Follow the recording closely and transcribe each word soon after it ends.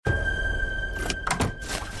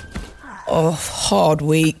Oh, hard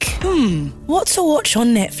week. What to watch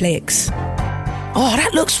on Netflix? Oh,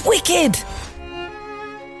 that looks wicked.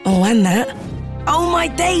 Oh, and that. Oh my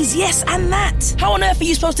days, yes, and that. How on earth are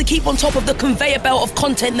you supposed to keep on top of the conveyor belt of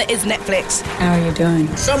content that is Netflix? How are you doing?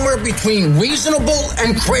 Somewhere between reasonable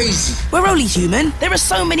and crazy. We're only human. There are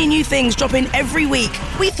so many new things dropping every week.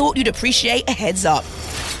 We thought you'd appreciate a heads up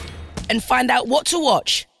and find out what to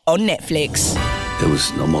watch on Netflix. It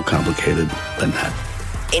was no more complicated than that.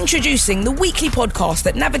 Introducing the weekly podcast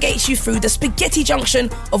that navigates you through the spaghetti junction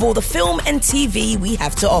of all the film and TV we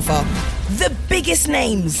have to offer. The biggest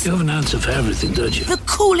names. You have an answer for everything, don't you? The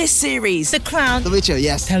coolest series. The Crown. The Witcher,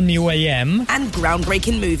 yes. Tell Me Who I Am. And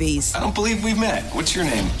groundbreaking movies. I don't believe we've met. What's your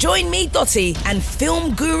name? Join me, Dottie, and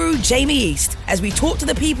film guru Jamie East as we talk to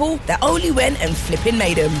the people that only went and flipping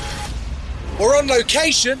made them. We're on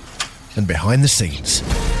location. And behind the scenes.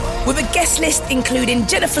 With a guest list including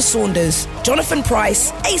Jennifer Saunders, Jonathan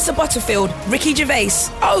Pryce, Asa Butterfield, Ricky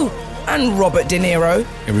Gervais, and Robert De Niro.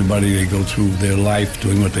 Everybody, they go through their life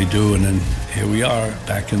doing what they do, and then here we are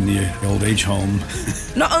back in the old age home.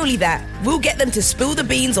 Not only that, we'll get them to spill the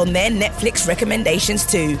beans on their Netflix recommendations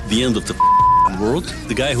too. The end of the world.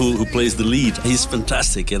 The guy who plays the lead, he's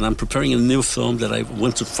fantastic, and I'm preparing a new film that I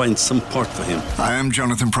want to find some part for him. I am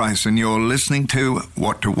Jonathan Pryce, and you're listening to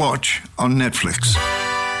What to Watch on Netflix.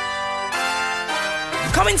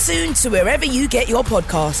 Coming soon to wherever you get your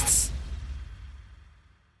podcasts.